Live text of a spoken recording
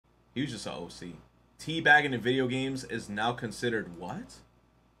He was just an OC. Teabagging in video games is now considered what?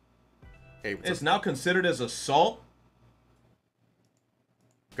 Hey, it's now considered as assault?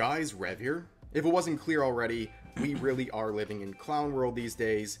 Guys, Rev here. If it wasn't clear already, we really are living in clown world these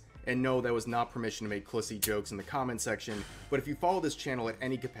days. And no, that was not permission to make clussy jokes in the comment section, but if you follow this channel at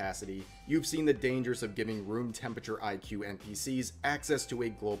any capacity, you've seen the dangers of giving room temperature IQ NPCs access to a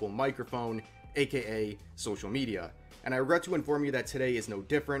global microphone, aka social media. And I regret to inform you that today is no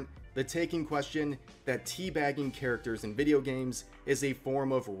different. The taking question, that teabagging characters in video games is a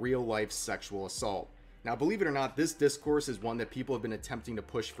form of real-life sexual assault. Now, believe it or not, this discourse is one that people have been attempting to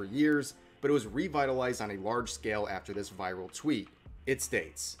push for years, but it was revitalized on a large scale after this viral tweet. It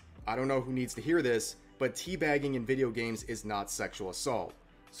states, I don't know who needs to hear this, but teabagging in video games is not sexual assault.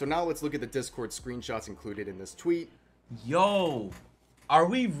 So now let's look at the Discord screenshots included in this tweet. Yo, are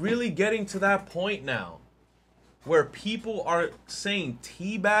we really getting to that point now? Where people are saying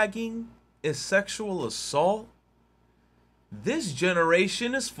teabagging is sexual assault? This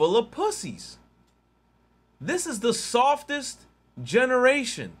generation is full of pussies. This is the softest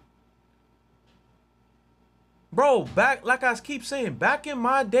generation. Bro, like I keep saying, back in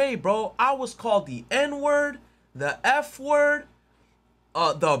my day, bro, I was called the N-word, the F-word,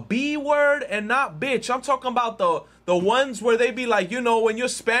 the B-word, and not bitch. I'm talking about the ones where they be like, you know, when you're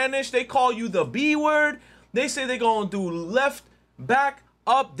Spanish, they call you the B-word. They say they gonna do left, back,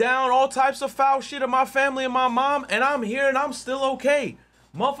 up, down, all types of foul shit to my family and my mom, and I'm here and I'm still okay.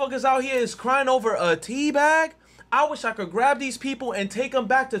 Motherfuckers out here is crying over a teabag. I wish I could grab these people and take them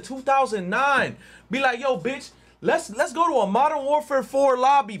back to 2009. Be like, yo, bitch, let's go to a Modern Warfare 4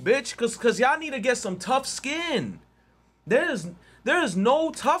 lobby, bitch, cause y'all need to get some tough skin. There is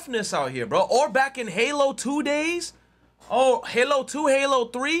no toughness out here, bro. Or back in Halo 2 days. Oh, Halo 2, Halo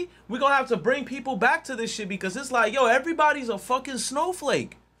 3, we're gonna have to bring people back to this shit because it's like, yo, everybody's a fucking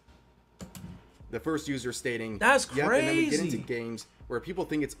snowflake. The first user stating, that's crazy. Yep, and then we get into games where people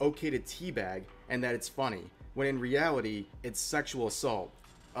think it's okay to teabag and that it's funny, when in reality, it's sexual assault.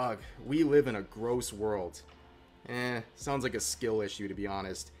 Ugh, we live in a gross world. Sounds like a skill issue, to be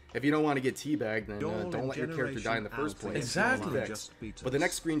honest. If you don't want to get teabagged, then don't let your character die in the first place. Exactly. But the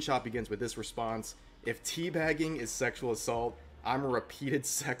next screenshot begins with this response. If teabagging is sexual assault, I'm a repeated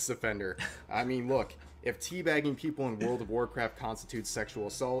sex offender. I mean, look, if teabagging people in World of Warcraft constitutes sexual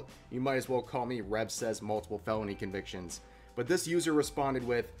assault, you might as well call me Rev Says multiple felony convictions. But this user responded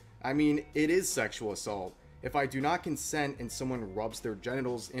with, I mean, it is sexual assault. If I do not consent and someone rubs their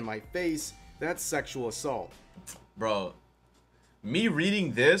genitals in my face, that's sexual assault. Bro, me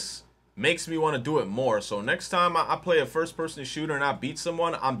reading this makes me want to do it more. So next time I play a first-person shooter and I beat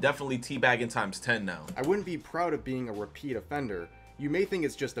someone, I'm definitely teabagging times 10 now. I wouldn't be proud of being a repeat offender. You may think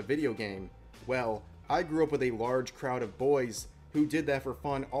it's just a video game. Well, I grew up with a large crowd of boys who did that for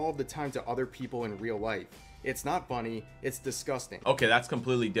fun all the time to other people in real life. It's not funny, it's disgusting. Okay, that's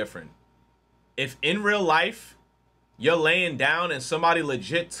completely different. If in real life, you're laying down and somebody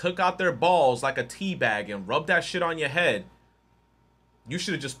legit took out their balls like a teabag and rubbed that shit on your head, you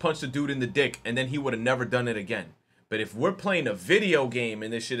should have just punched the dude in the dick and then he would have never done it again. But if we're playing a video game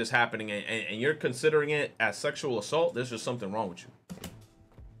and this shit is happening and you're considering it as sexual assault, there's just something wrong with you.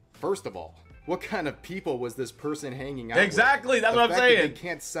 First of all, what kind of people was this person hanging out Exactly, with? that's what I'm saying. The fact that they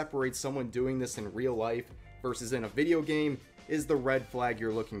can't separate someone doing this in real life versus in a video game is the red flag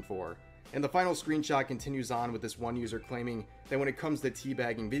you're looking for. And the final screenshot continues on with this one user claiming that when it comes to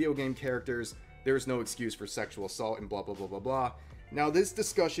teabagging video game characters, there's no excuse for sexual assault and blah blah blah blah blah. Now this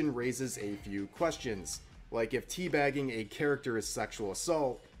discussion raises a few questions, like if teabagging a character is sexual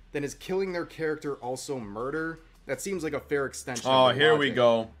assault, then is killing their character also murder? That seems like a fair extension of the here logic. we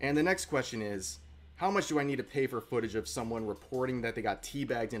go. And the next question is, how much do I need to pay for footage of someone reporting that they got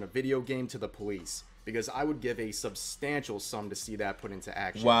teabagged in a video game to the police? Because I would give a substantial sum to see that put into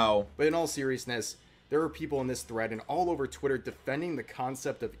action. Wow. But in all seriousness, there are people in this thread and all over Twitter defending the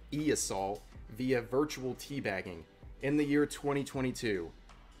concept of e-assault via virtual teabagging in the year 2022.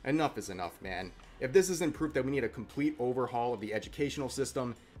 Enough is enough, man. If this isn't proof that we need a complete overhaul of the educational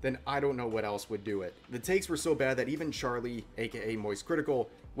system, then I don't know what else would do it. The takes were so bad that even Charlie, aka Moist Critical,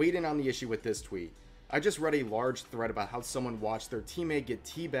 weighed in on the issue with this tweet. I just read a large thread about how someone watched their teammate get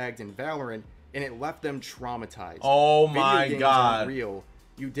teabagged in Valorant and it left them traumatized. Oh my Video games God. aren't real.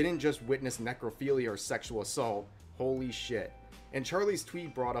 You didn't just witness necrophilia or sexual assault. Holy shit. And Charlie's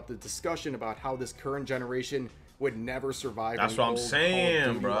tweet brought up the discussion about how this current generation would never survive. That's what I'm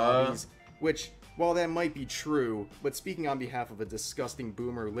saying, bruh. Which, while that might be true, but speaking on behalf of a disgusting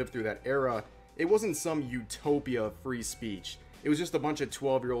boomer who lived through that era, it wasn't some utopia of free speech. It was just a bunch of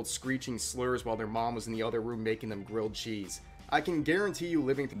 12-year-olds screeching slurs while their mom was in the other room making them grilled cheese. I can guarantee you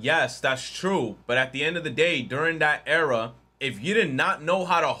living through. Yes, that's true. But at the end of the day, during that era, if you did not know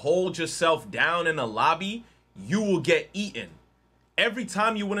how to hold yourself down in a lobby, you will get eaten. Every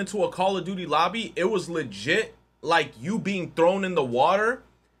time you went into a Call of Duty lobby, it was legit like you being thrown in the water.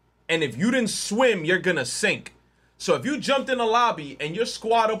 And if you didn't swim, you're gonna sink. So if you jumped in a lobby and you're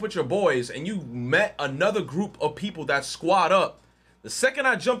squad up with your boys and you met another group of people that squad up, the second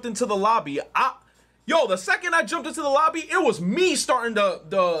I jumped into the lobby, the second I jumped into the lobby, it was me starting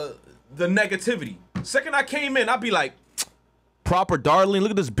the negativity. Second I came in, I'd be like, Proper Darling,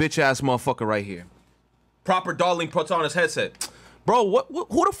 look at this bitch ass motherfucker right here. Proper Darling puts on his headset. Bro,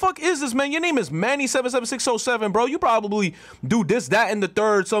 who the fuck is this, man? Your name is Manny77607, bro. You probably do this, that, and the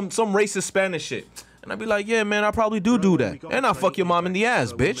third, some racist Spanish shit. And I'd be like, yeah, man, I probably do that. And I fuck your mom in the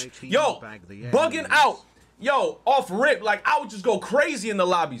ass, bitch. Yo, bugging out. Yo, off rip. Like, I would just go crazy in the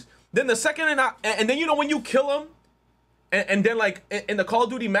lobbies. Then the second, and then, you know, when you kill him, and then, like, in the Call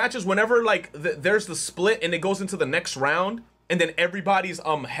of Duty matches, whenever, like, there's the split and it goes into the next round, and then everybody's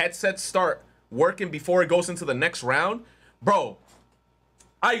headsets start working before it goes into the next round, bro,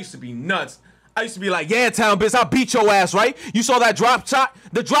 I used to be nuts. I used to be like, yeah, town bitch, I beat your ass, right? You saw that drop shot?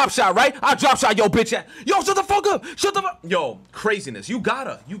 The drop shot, right? I drop shot your bitch ass. Yo, shut the fuck up. Shut the fuck. Yo, craziness. You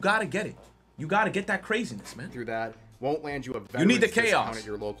gotta get it. You gotta get that craziness, man. Through that won't land you a you need the chaos discount at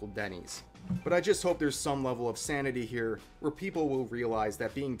your local Denny's. But I just hope there's some level of sanity here where people will realize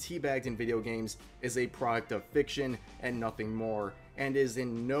that being teabagged in video games is a product of fiction and nothing more, and is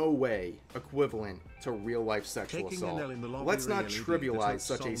in no way equivalent to real-life sexual assault. Let's not trivialize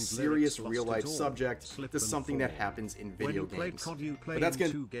such a serious real-life subject to something that happens in video games. But that's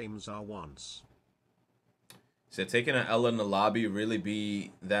gonna... two games are once. So taking an L in the lobby really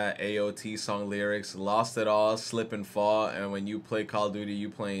be that AOT song lyrics, lost it all, slip and fall, and when you play Call of Duty, you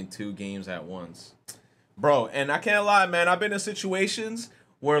playing 2 games at once. Bro, and I can't lie, man, I've been in situations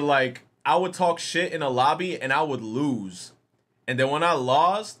where, like, I would talk shit in a lobby and I would lose. And then when I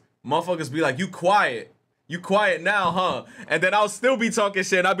lost, motherfuckers be like, you quiet now, huh? And then I'll still be talking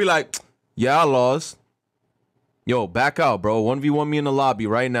shit and I'll be like, yeah, I lost. Yo, back out, bro. 1v1 me in the lobby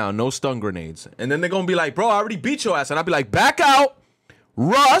right now. No stun grenades. And then they're going to be like, bro, I already beat your ass. And I'll be like, back out.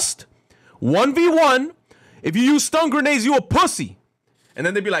 Rust. 1v1. If you use stun grenades, you a pussy. And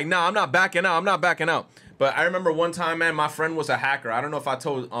then they'd be like, nah, I'm not backing out. I'm not backing out. But I remember one time, man, my friend was a hacker. I don't know if I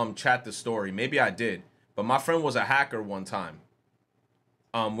told chat the story. Maybe I did. But my friend was a hacker one time.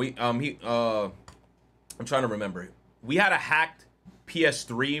 I'm trying to remember. We had a hacked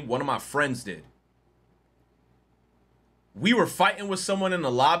PS3. One of my friends did. We were fighting with someone in the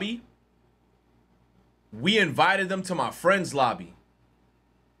lobby. We invited them to my friend's lobby.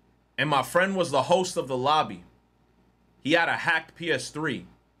 And my friend was the host of the lobby. He had a hacked PS3.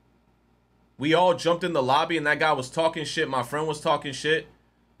 We all jumped in the lobby and that guy was talking shit. My friend was talking shit.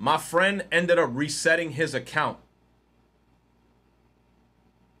 My friend ended up resetting his account.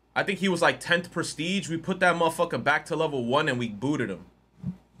 I think he was like 10th prestige. We put that motherfucker back to level 1 and we booted him.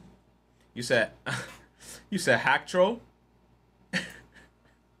 You said Hacktro?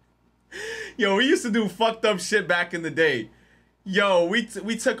 Yo, we used to do fucked up shit back in the day. Yo, we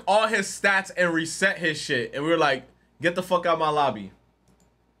took all his stats and reset his shit. And we were like, get the fuck out of my lobby.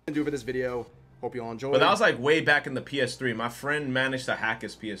 Do for this video. Hope you all enjoyed. But that was like way back in the PS3. My friend managed to hack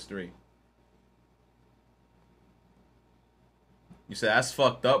his PS3. You said that's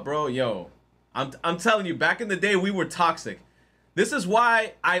fucked up, bro? Yo, I'm telling you, back in the day, we were toxic. This is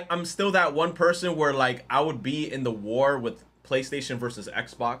why I'm still that one person where, like, I would be in the war with PlayStation versus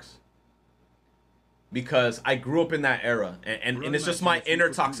Xbox. Because I grew up in that era. And it's just my inner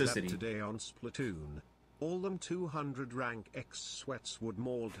toxicity. Today on Splatoon, all them 200 rank X sweats would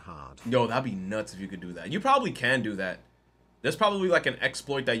mold hard. Yo, that'd be nuts if you could do that. You probably can do that. There's probably like an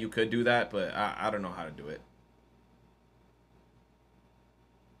exploit that you could do that, but I don't know how to do it.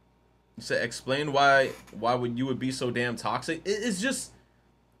 You said explain why would you be so damn toxic? It's just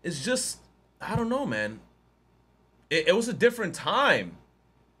I don't know, man. It was a different time.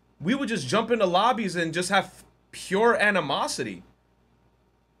 We would just jump into lobbies and just have pure animosity.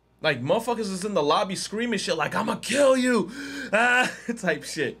 Like, motherfuckers is in the lobby screaming shit like, I'ma kill you, type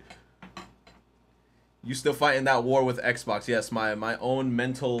shit. You still fighting that war with Xbox? Yes, my own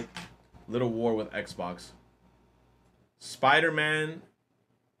mental little war with Xbox. Spider-Man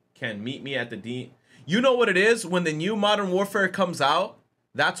can meet me at the D. You know what it is? When the new Modern Warfare comes out,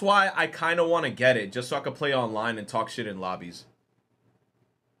 that's why I kind of want to get it, just so I can play online and talk shit in lobbies.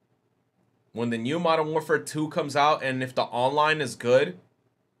 When the new Modern Warfare 2 comes out, and if the online is good,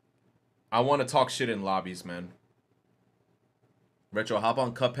 I want to talk shit in lobbies, man. Retro, hop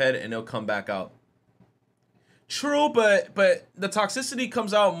on Cuphead, and it'll come back out. True, but the toxicity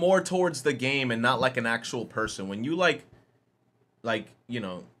comes out more towards the game and not like an actual person. When you like you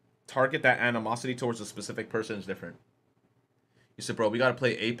know, target that animosity towards a specific person is different. You said, bro, we gotta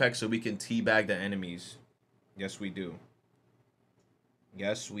play Apex so we can teabag the enemies. Yes, we do.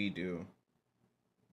 Yes, we do.